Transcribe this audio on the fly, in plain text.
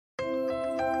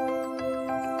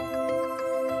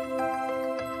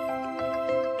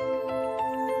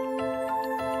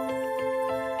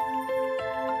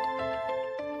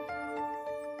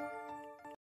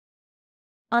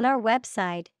On our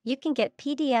website, you can get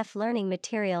PDF learning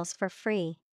materials for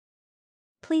free.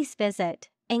 Please visit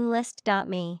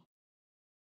englist.me.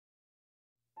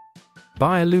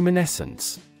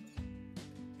 Bioluminescence.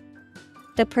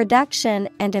 The production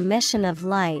and emission of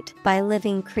light by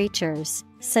living creatures,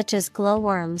 such as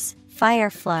glowworms,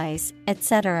 fireflies,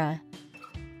 etc.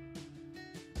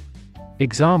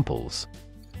 Examples: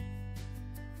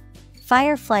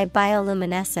 Firefly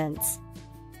bioluminescence.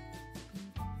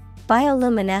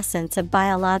 Bioluminescence of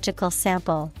biological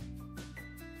sample.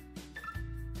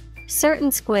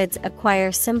 Certain squids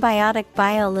acquire symbiotic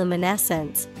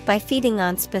bioluminescence by feeding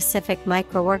on specific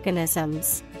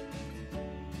microorganisms.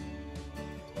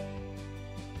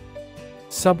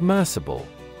 Submersible.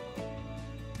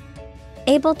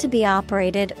 Able to be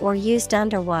operated or used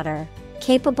underwater,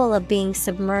 capable of being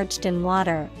submerged in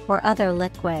water or other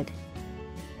liquid.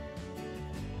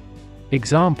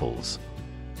 Examples: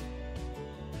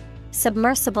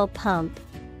 Submersible pump.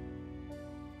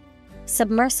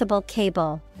 Submersible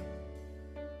cable.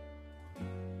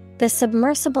 The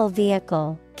submersible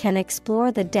vehicle can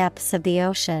explore the depths of the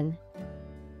ocean.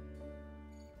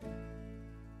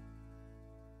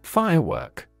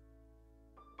 Firework.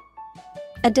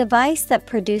 A device that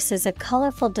produces a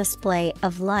colorful display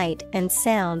of light and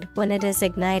sound when it is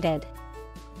ignited.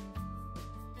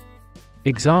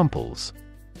 Examples: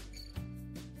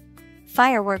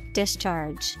 Firework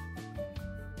discharge.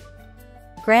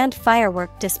 Grand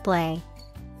firework display.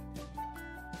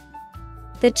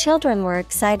 The children were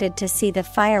excited to see the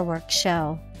fireworks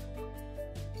show.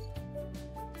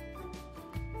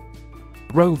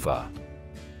 Rover.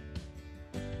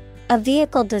 A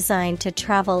vehicle designed to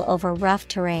travel over rough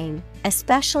terrain,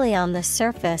 especially on the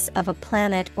surface of a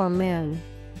planet or moon.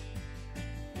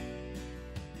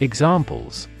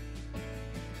 Examples: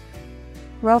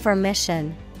 Rover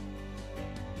mission.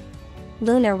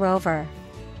 Lunar rover.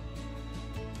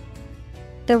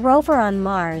 The rover on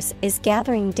Mars is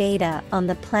gathering data on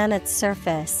the planet's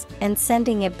surface and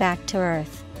sending it back to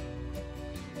Earth.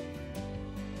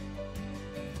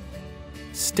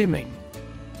 Stimming.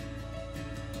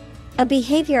 A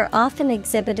behavior often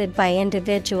exhibited by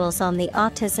individuals on the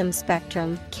autism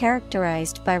spectrum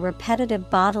characterized by repetitive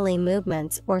bodily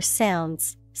movements or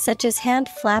sounds, such as hand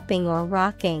flapping or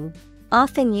rocking,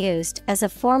 often used as a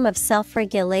form of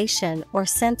self-regulation or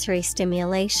sensory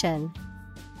stimulation.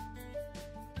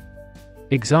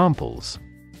 Examples: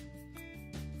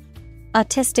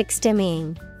 Autistic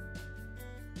stimming.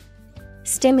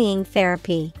 Stimming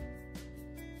therapy.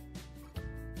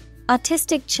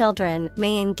 Autistic children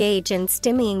may engage in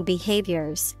stimming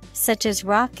behaviors, such as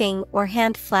rocking or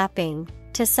hand flapping,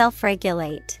 to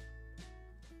self-regulate.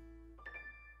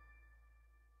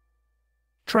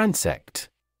 Transect.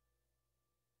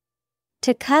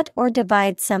 To cut or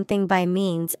divide something by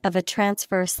means of a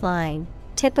transverse line,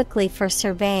 typically for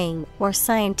surveying or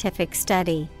scientific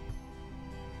study.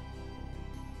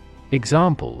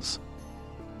 Examples: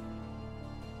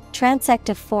 Transect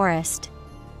a forest.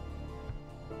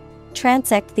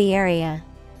 Transect the area.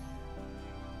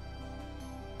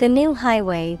 The new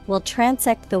highway will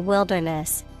transect the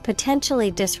wilderness, potentially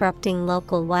disrupting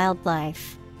local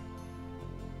wildlife.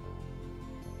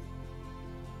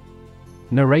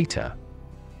 Narrator.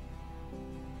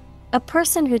 A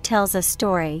person who tells a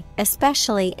story,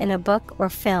 especially in a book or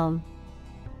film.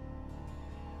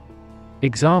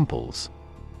 Examples: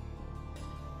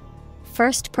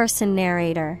 First-person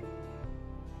narrator.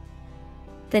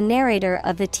 The narrator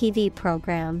of the TV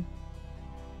program.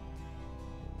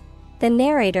 The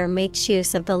narrator makes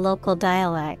use of the local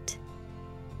dialect.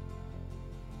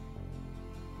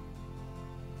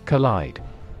 Collide.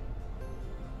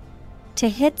 To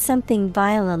hit something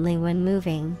violently when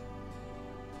moving.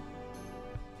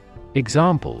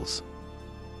 Examples: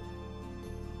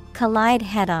 Collide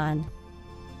head-on.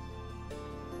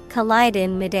 Collide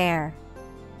in midair.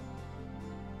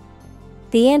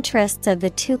 The interests of the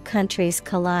two countries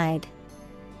collide.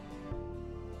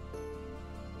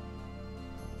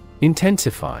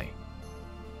 Intensify.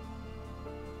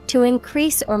 To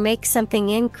increase or make something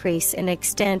increase in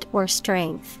extent or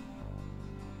strength.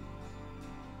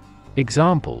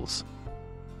 Examples: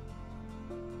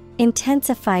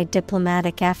 Intensify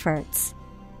diplomatic efforts.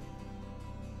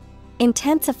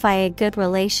 Intensify a good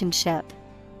relationship.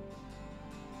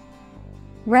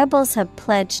 Rebels have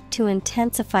pledged to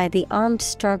intensify the armed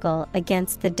struggle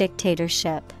against the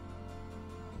dictatorship.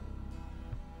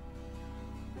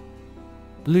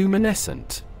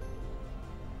 Luminescent.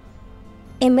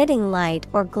 Emitting light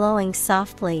or glowing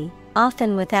softly,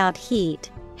 often without heat,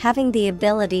 having the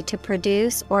ability to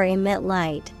produce or emit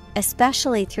light,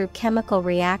 especially through chemical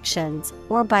reactions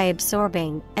or by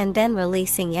absorbing and then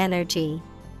releasing energy.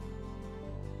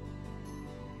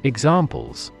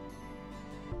 Examples: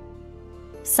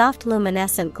 soft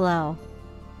luminescent glow,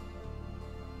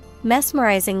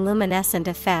 mesmerizing luminescent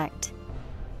effect.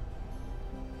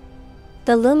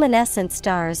 The luminescent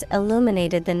stars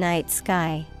illuminated the night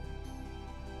sky.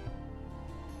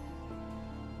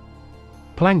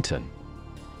 Plankton.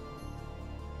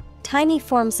 Tiny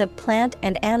forms of plant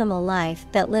and animal life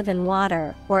that live in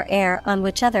water or air on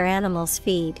which other animals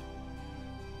feed.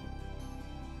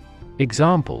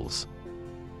 Examples: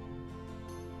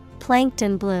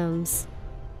 plankton blooms,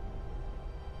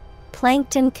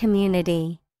 plankton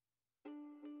community.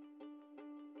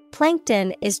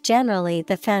 Plankton is generally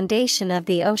the foundation of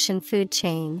the ocean food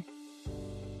chain.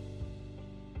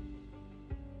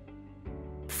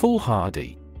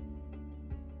 Foolhardy.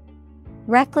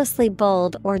 Recklessly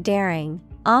bold or daring,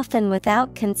 often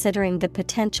without considering the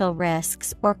potential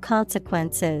risks or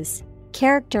consequences,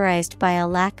 characterized by a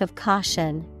lack of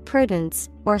caution, prudence,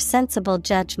 or sensible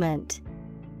judgment.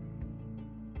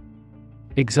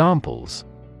 Examples: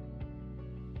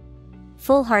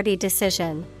 foolhardy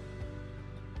decision,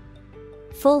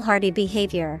 foolhardy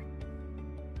behavior.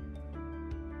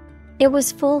 It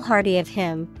was foolhardy of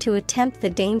him to attempt the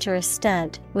dangerous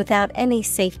stunt without any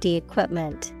safety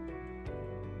equipment.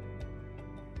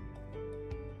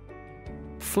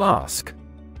 Flask.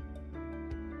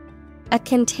 A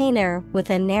container with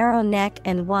a narrow neck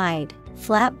and wide,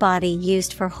 flat body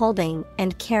used for holding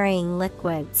and carrying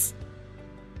liquids.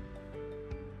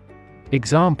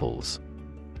 Examples: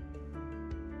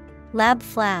 lab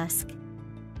flask,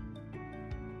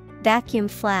 vacuum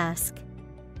flask.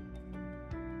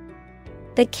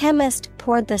 The chemist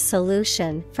poured the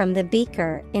solution from the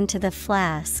beaker into the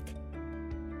flask.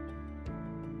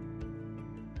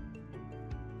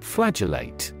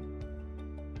 Flagellate.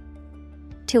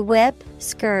 To whip,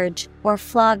 scourge, or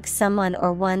flog someone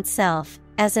or oneself,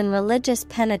 as in religious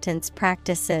penitence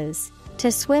practices.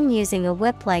 To swim using a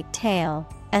whip-like tail,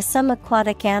 as some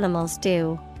aquatic animals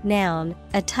do. Noun,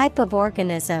 a type of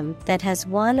organism that has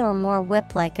one or more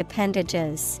whip-like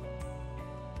appendages.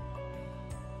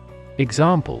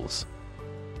 Examples: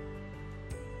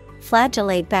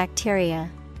 flagellate bacteria,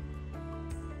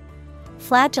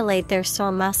 flagellate their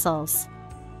sore muscles.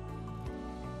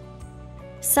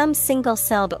 Some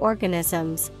single-celled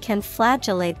organisms can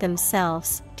flagellate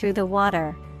themselves through the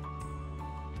water.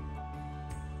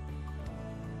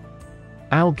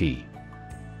 Algae.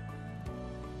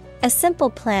 A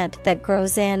simple plant that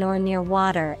grows in or near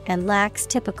water and lacks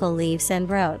typical leaves and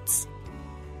roots.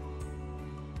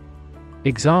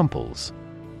 Examples: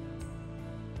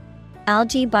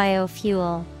 algae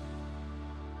biofuel,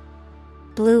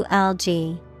 blue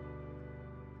algae.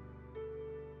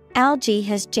 Algae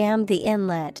has jammed the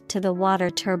inlet to the water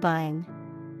turbine.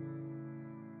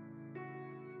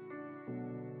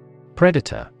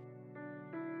 Predator.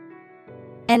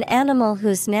 An animal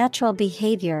whose natural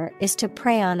behavior is to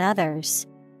prey on others.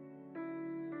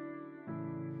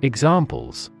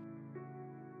 Examples: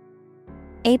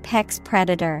 apex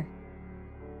predator,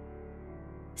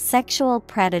 sexual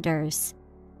predators.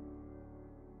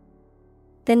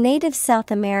 The native South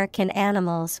American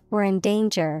animals were in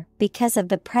danger because of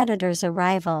the predator's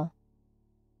arrival.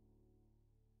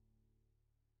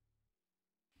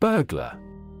 Burglar.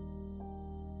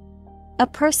 A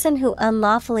person who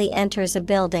unlawfully enters a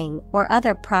building or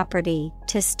other property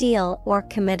to steal or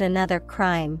commit another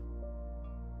crime.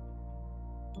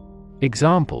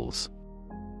 Examples: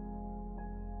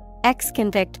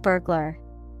 ex-convict burglar,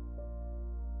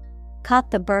 caught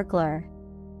the burglar.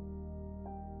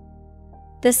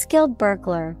 The skilled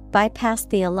burglar bypassed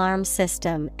the alarm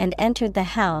system and entered the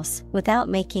house without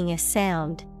making a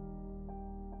sound.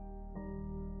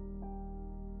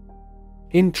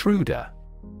 Intruder.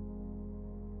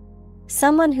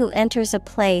 Someone who enters a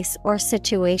place or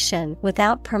situation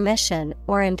without permission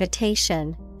or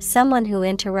invitation. Someone who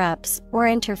interrupts or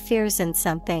interferes in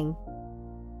something.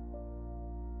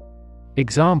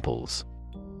 Examples: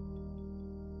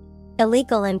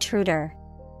 illegal intruder,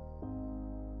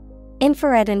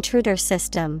 infrared intruder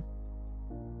system.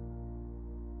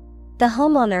 The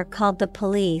homeowner called the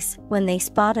police when they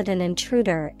spotted an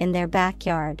intruder in their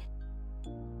backyard.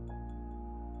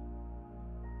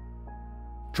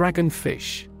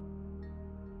 Dragonfish.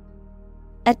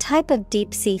 A type of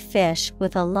deep-sea fish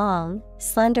with a long,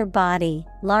 slender body,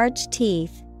 large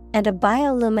teeth, and a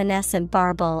bioluminescent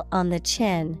barbel on the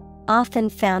chin, often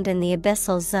found in the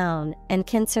abyssal zone and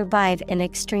can survive in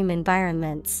extreme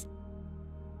environments.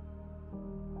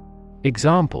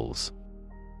 Examples: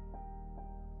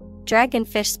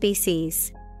 dragonfish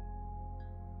species,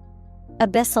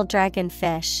 Abyssal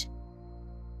dragonfish.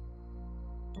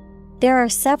 There are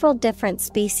several different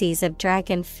species of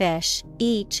dragonfish,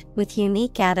 each with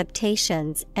unique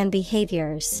adaptations and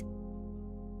behaviors.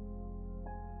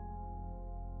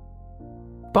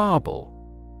 Barbel.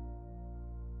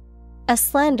 A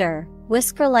slender,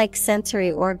 whisker-like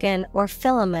sensory organ or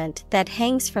filament that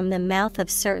hangs from the mouth of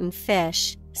certain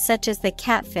fish, such as the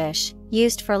catfish,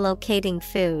 used for locating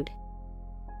food.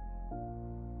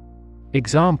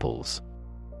 Examples: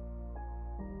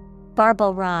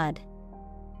 Barbel rod.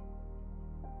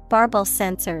 Barbel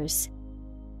sensors.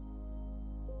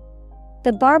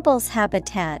 The barbel's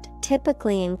habitat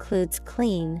typically includes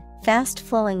clean,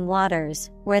 fast-flowing waters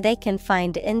where they can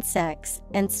find insects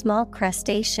and small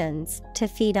crustaceans to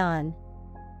feed on.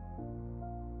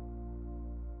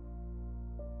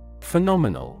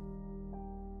 Phenomenal.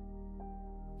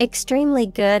 Extremely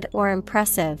good or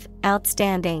impressive,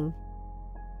 outstanding.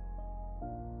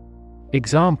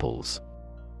 Examples: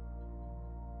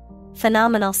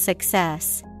 Phenomenal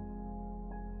success.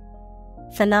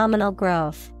 Phenomenal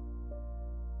growth.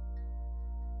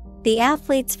 The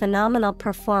athlete's phenomenal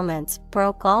performance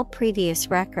broke all previous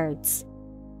records.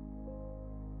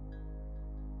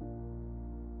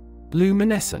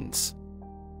 Luminescence.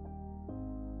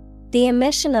 The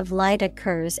emission of light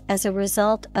occurs as a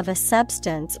result of a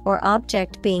substance or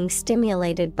object being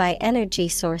stimulated by energy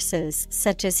sources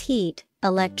such as heat,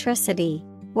 electricity,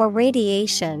 or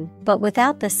radiation, but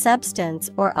without the substance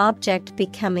or object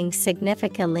becoming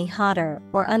significantly hotter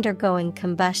or undergoing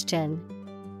combustion.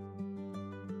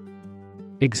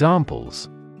 Examples: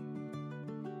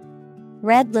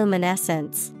 Red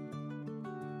luminescence.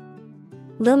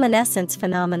 Luminescence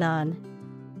phenomenon.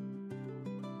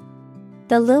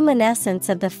 The luminescence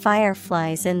of the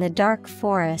fireflies in the dark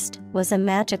forest was a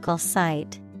magical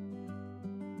sight.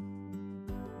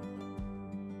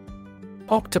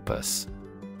 Octopus.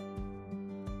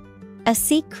 A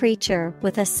sea creature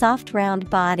with a soft round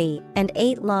body and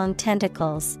 8 long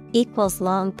tentacles, equals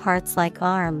long parts like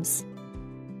arms.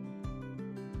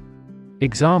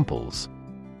 Examples: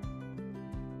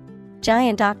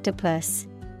 Giant octopus.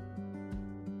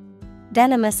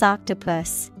 Venomous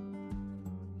octopus.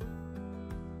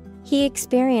 He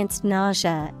experienced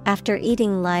nausea after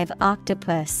eating live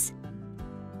octopus.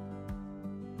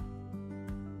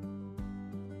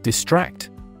 Distract.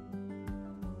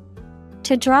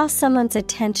 To draw someone's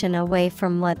attention away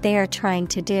from what they are trying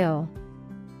to do.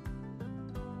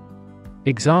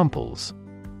 Examples: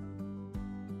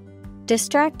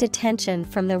 Distract attention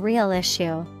from the real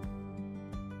issue.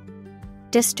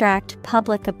 Distract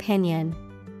public opinion.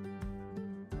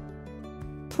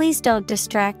 Please don't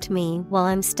distract me while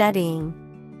I'm studying.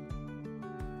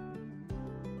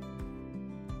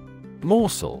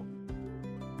 Morsel.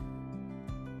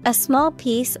 A small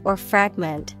piece or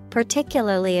fragment,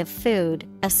 particularly of food,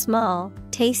 a small,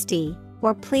 tasty,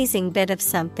 or pleasing bit of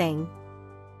something.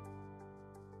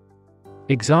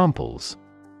 Examples: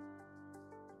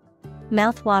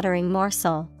 Mouth-watering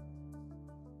morsel.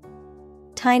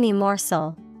 Tiny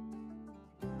morsel.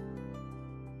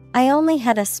 I only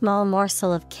had a small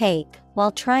morsel of cake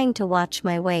while trying to watch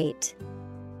my weight.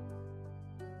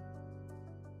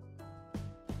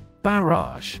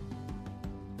 Barrage.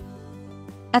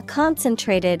 A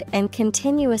concentrated and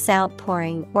continuous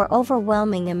outpouring or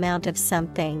overwhelming amount of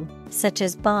something, such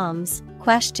as bombs,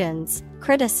 questions,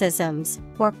 criticisms,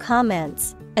 or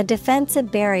comments, a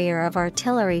defensive barrier of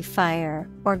artillery fire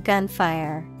or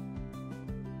gunfire.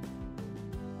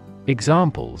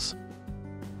 Examples: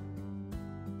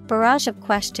 Barrage of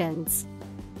questions.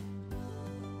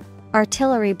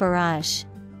 Artillery barrage.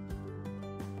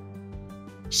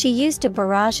 She used a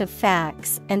barrage of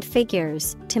facts and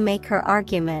figures to make her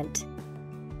argument.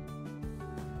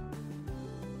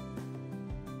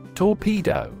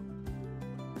 Torpedo.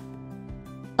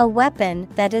 A weapon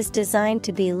that is designed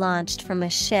to be launched from a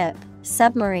ship,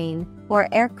 submarine, or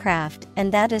aircraft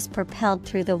and that is propelled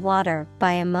through the water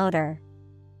by a motor.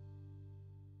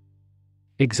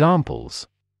 Examples: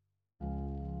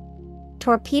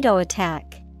 Torpedo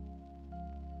attack.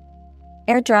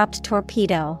 Airdropped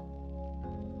torpedo.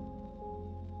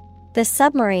 The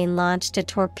submarine launched a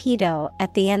torpedo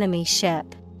at the enemy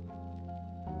ship.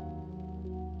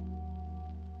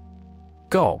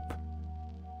 Gulp.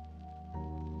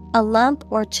 A lump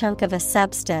or chunk of a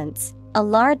substance, a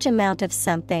large amount of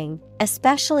something,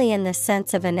 especially in the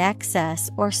sense of an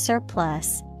excess or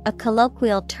surplus, a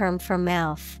colloquial term for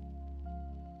mouth.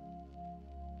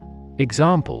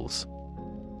 Examples: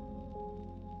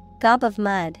 Gob of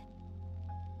mud.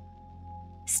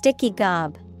 Sticky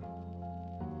gob.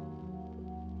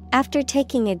 After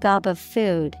taking a gob of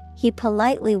food, He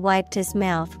politely wiped his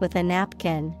mouth with a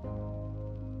napkin.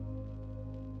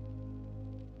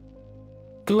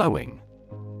 Glowing.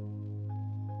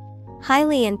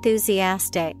 Highly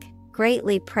enthusiastic,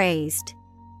 greatly praised.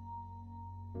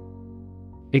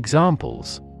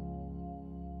 Examples: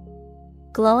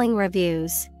 Glowing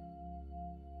reviews.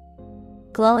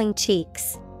 Glowing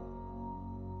cheeks.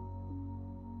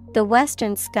 The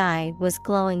western sky was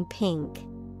glowing pink.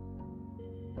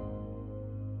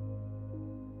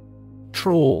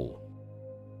 Trawl.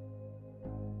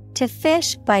 To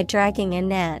fish by dragging a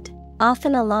net,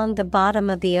 often along the bottom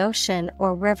of the ocean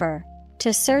or river,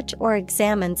 to search or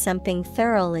examine something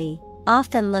thoroughly,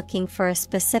 often looking for a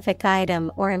specific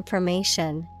item or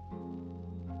information.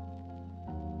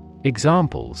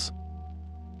 Examples: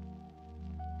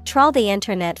 Trawl the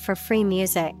internet for free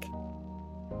music.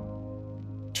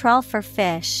 Trawl for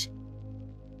fish.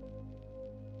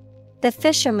 The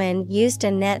fisherman used a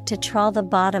net to trawl the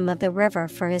bottom of the river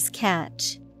for his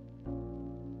catch.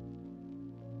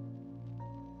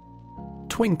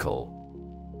 Twinkle.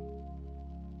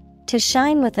 To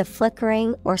shine with a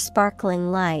flickering or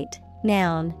sparkling light.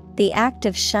 Noun, the act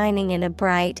of shining in a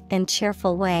bright and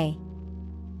cheerful way.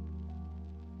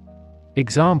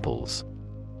 Examples: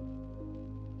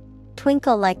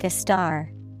 Twinkle like a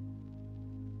star.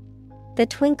 The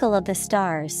twinkle of the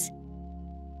stars.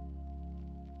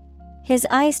 His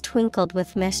eyes twinkled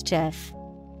with mischief.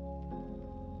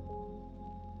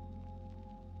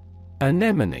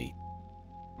 Anemone.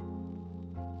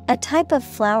 A type of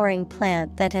flowering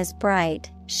plant that has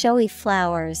bright, showy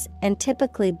flowers and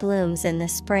typically blooms in the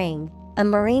spring. A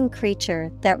marine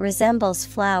creature that resembles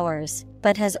flowers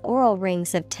but has oral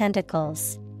rings of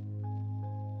tentacles.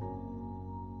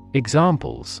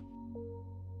 Examples: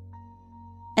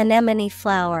 Anemone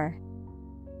flower.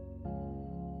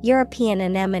 European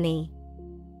anemone.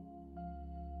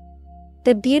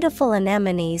 The beautiful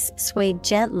anemones swayed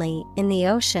gently in the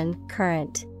ocean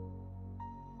current.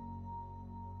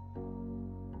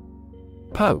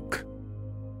 Poke.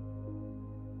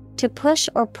 To push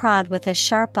or prod with a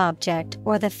sharp object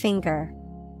or the finger.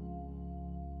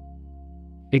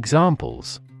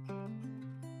 Examples: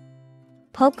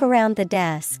 Poke around the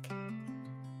desk.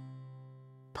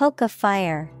 Poke a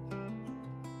fire.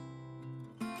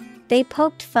 They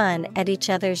poked fun at each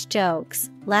other's jokes,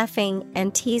 laughing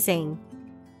and teasing.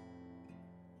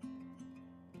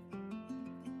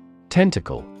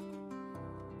 Tentacle.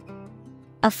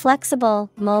 A flexible,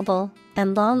 mobile,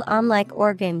 and long arm-like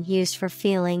organ used for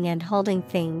feeling and holding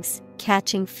things,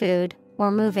 catching food,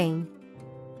 or moving.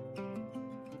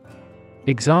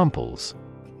 Examples: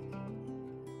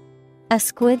 A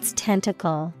squid's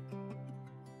tentacle.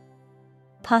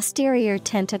 Posterior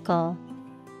tentacle.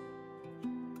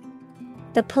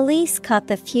 The police caught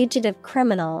the fugitive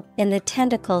criminal in the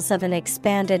tentacles of an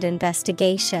expanded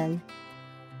investigation.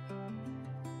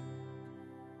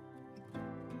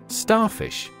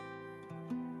 Starfish.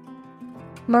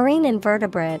 Marine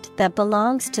invertebrate that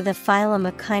belongs to the phylum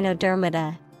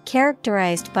Echinodermata,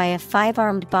 characterized by a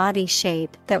five-armed body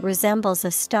shape that resembles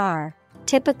a star,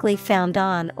 typically found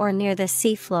on or near the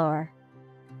seafloor.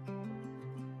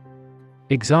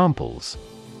 Examples: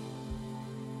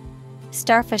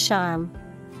 Starfish arm.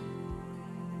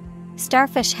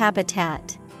 Starfish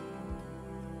habitat.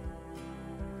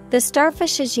 The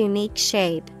starfish's unique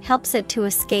shape helps it to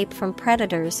escape from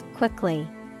predators quickly.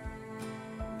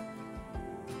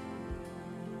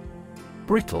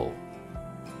 Brittle.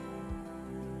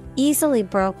 Easily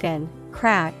broken,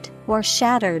 cracked, or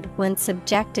shattered when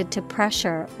subjected to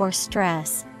pressure or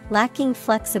stress, lacking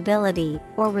flexibility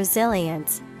or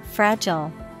resilience,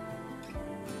 fragile.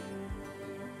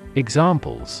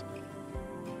 Examples: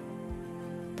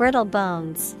 Brittle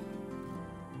bones.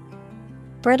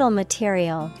 Brittle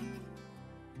material.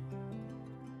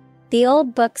 The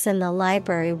old books in the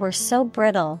library were so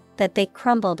brittle that they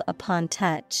crumbled upon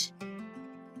touch.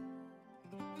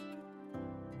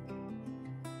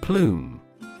 Plume.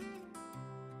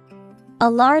 A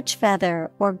large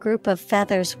feather or group of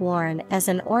feathers worn as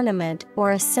an ornament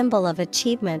or a symbol of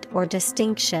achievement or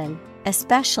distinction,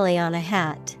 especially on a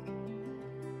hat.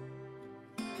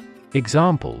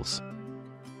 Examples: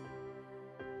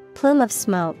 Plume of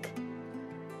smoke.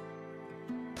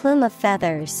 Plume of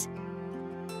feathers.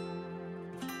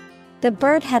 The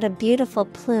bird had a beautiful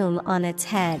plume on its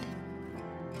head.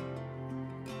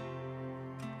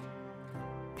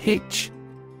 Hitch.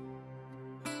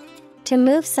 To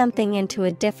move something into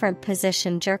a different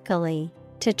position jerkily.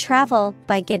 To travel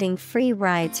by getting free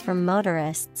rides from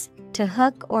motorists. To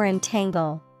hook or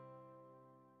entangle.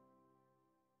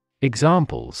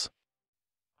 Examples: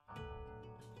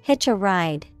 Hitch a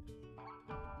ride.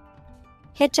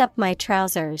 Hitch up my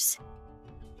trousers.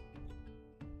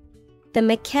 The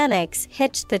mechanics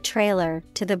hitched the trailer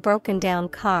to the broken down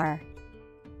car.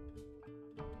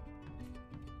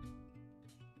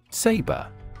 Saber.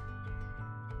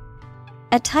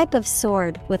 A type of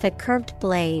sword with a curved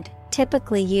blade,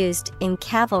 typically used in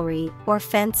cavalry or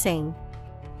fencing.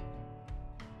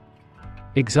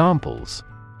 Examples: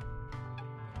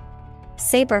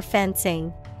 Saber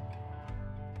fencing.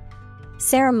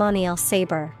 Ceremonial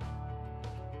saber.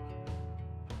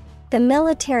 The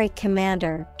military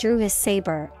commander drew his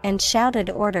saber and shouted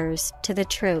orders to the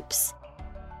troops.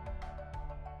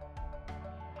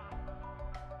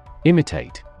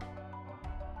 Imitate.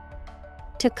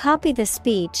 To copy the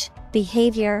speech,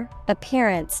 behavior,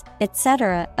 appearance,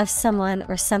 etc. of someone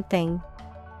or something.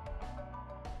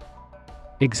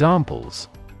 Examples: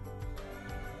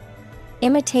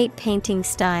 Imitate painting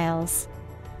styles.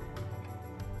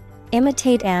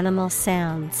 Imitate animal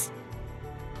sounds.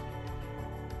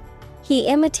 He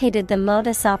imitated the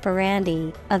modus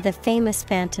operandi of the famous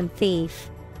phantom thief.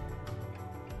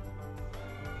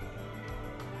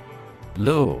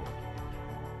 Lure.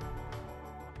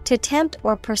 To tempt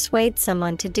or persuade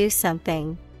someone to do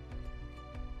something.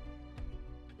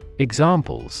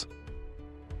 Examples: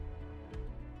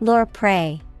 Lure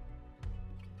prey.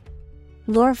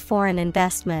 Lure foreign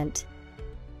investment.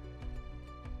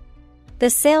 The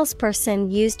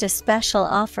salesperson used a special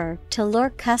offer to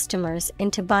lure customers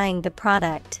into buying the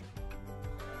product.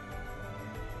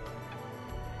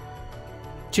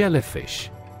 Jellyfish.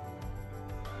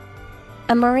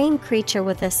 A marine creature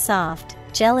with a soft,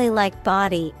 jelly-like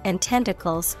body and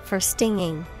tentacles for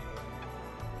stinging.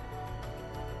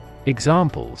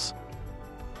 Examples: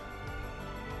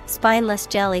 Spineless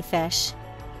jellyfish.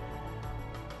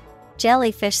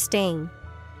 Jellyfish sting.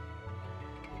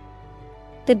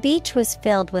 The beach was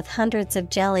filled with hundreds of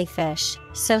jellyfish,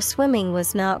 so swimming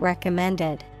was not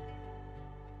recommended.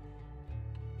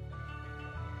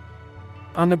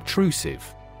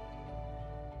 Unobtrusive.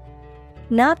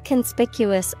 Not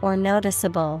conspicuous or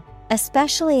noticeable,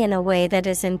 especially in a way that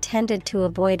is intended to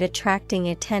avoid attracting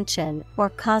attention or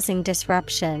causing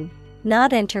disruption,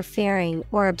 not interfering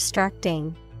or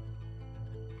obstructing.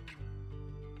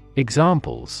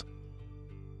 Examples: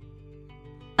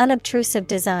 Unobtrusive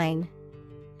design.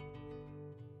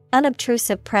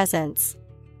 Unobtrusive presence.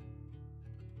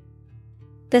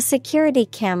 The security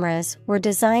cameras were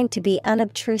designed to be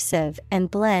unobtrusive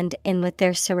and blend in with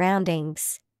their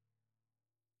surroundings.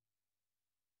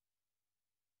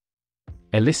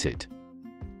 Elicit.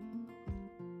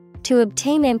 To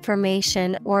obtain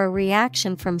information or a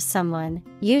reaction from someone,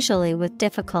 usually with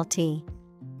difficulty.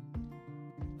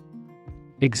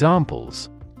 Examples: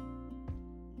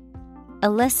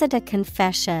 Elicit a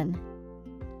confession.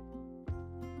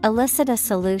 Elicit a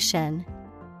solution.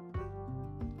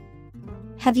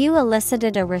 Have you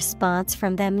elicited a response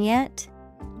from them yet?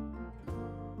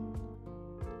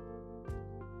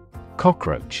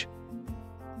 Cockroach.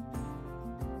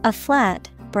 A flat,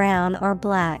 brown or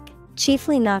black,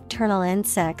 chiefly nocturnal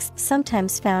insects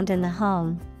sometimes found in the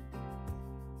home.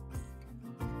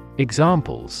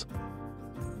 Examples: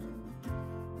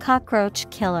 Cockroach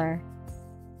killer.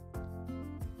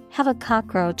 Have a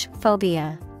cockroach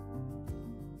phobia.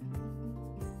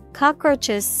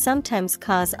 Cockroaches sometimes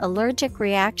cause allergic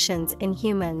reactions in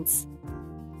humans.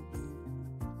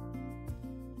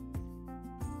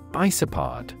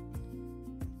 Isopod.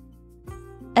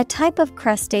 A type of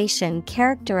crustacean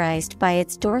characterized by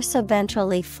its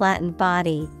dorsoventrally flattened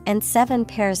body and 7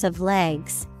 pairs of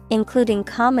legs, including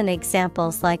common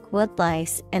examples like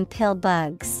woodlice and pill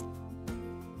bugs.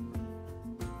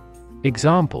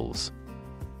 Examples: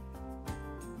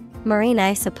 Marine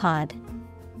isopod.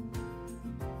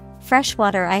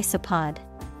 Freshwater isopod.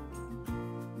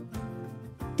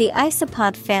 The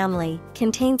isopod family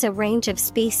contains a range of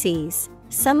species,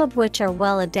 some of which are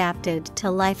well adapted to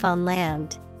life on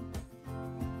land.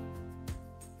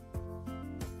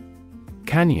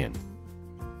 Canyon.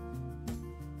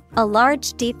 A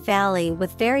large deep valley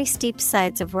with very steep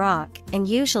sides of rock and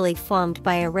usually formed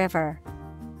by a river.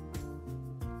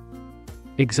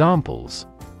 Examples: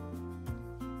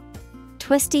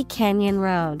 Twisty canyon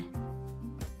road.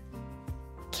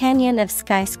 Canyon of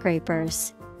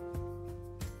skyscrapers.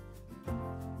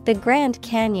 The Grand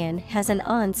Canyon has an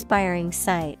awe-inspiring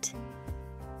sight.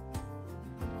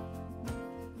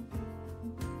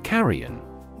 Carrion.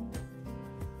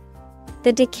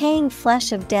 The decaying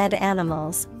flesh of dead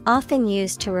animals, often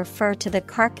used to refer to the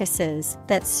carcasses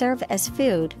that serve as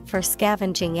food for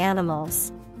scavenging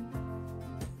animals.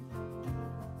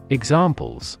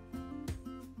 Examples: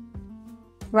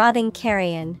 Rotting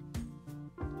carrion.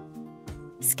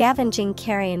 scavenging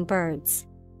carrion birds.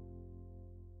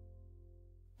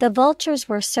 The vultures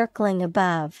were circling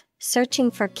above,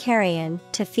 searching for carrion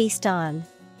to feast on.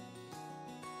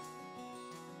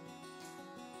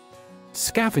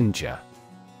 Scavenger.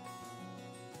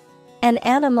 An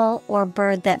animal or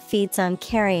bird that feeds on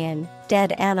carrion,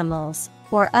 dead animals,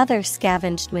 or other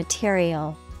scavenged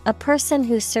material. A person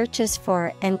who searches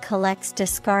for and collects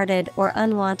discarded or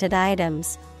unwanted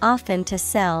items, often to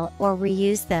sell or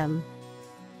reuse them.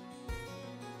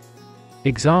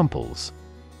 Examples: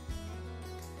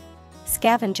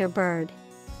 Scavenger bird,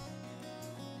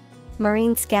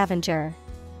 marine scavenger.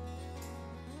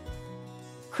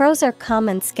 Crows are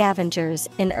common scavengers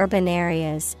in urban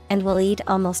areas and will eat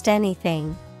almost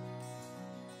anything.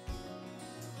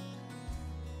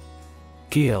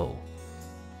 Gill.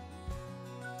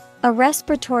 A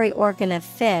respiratory organ of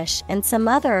fish and some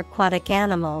other aquatic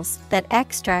animals that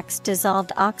extracts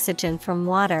dissolved oxygen from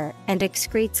water and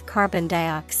excretes carbon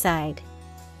dioxide.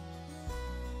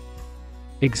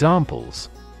 Examples: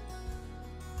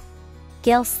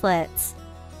 Gill slits,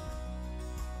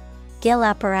 gill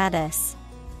apparatus.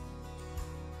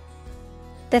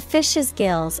 The fish's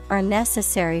gills are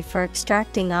necessary for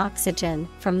extracting oxygen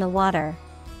from the water.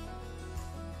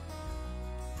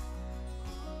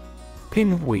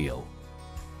 Pinwheel.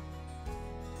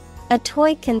 A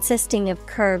toy consisting of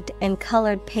curved and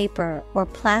colored paper or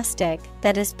plastic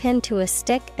that is pinned to a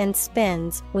stick and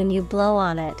spins when you blow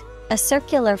on it. A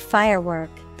circular firework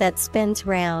that spins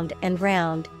round and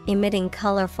round, emitting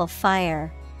colorful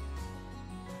fire.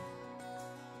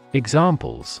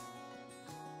 Examples: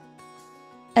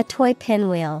 A toy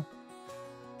pinwheel,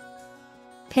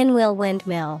 pinwheel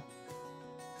windmill.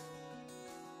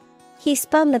 He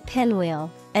spun the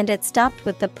pinwheel, and it stopped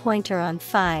with the pointer on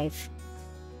 5.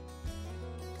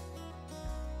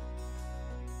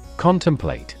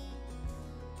 Contemplate.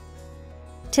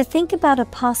 To think about a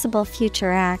possible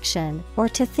future action, or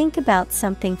to think about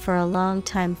something for a long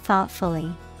time thoughtfully.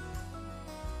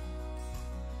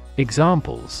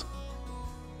 Examples: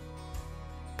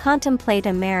 Contemplate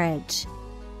a marriage,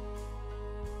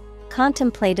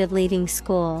 contemplated leaving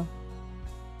school.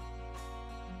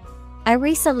 I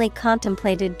recently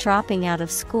contemplated dropping out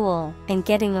of school and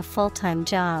getting a full-time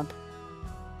job.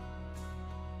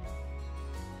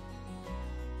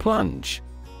 Plunge.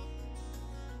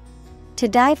 To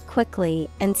dive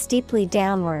quickly and steeply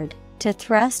downward, to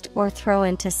thrust or throw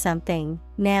into something.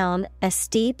 Noun, a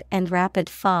steep and rapid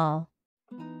fall.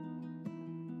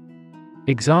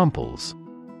 Examples: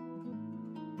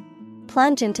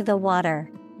 Plunge into the water,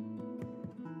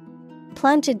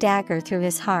 plunge a dagger through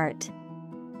his heart.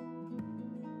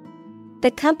 The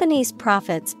company's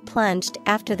profits plunged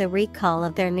after the recall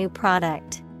of their new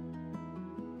product.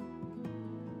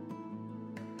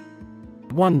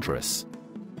 Wondrous.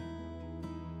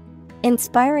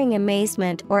 Inspiring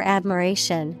amazement or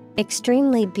admiration,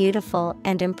 extremely beautiful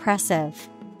and impressive.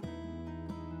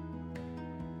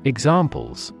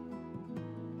 Examples: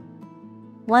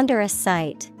 Wondrous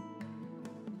sight,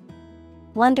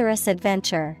 wondrous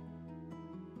adventure.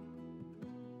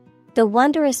 The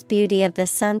wondrous beauty of the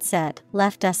sunset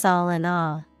left us all in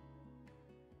awe.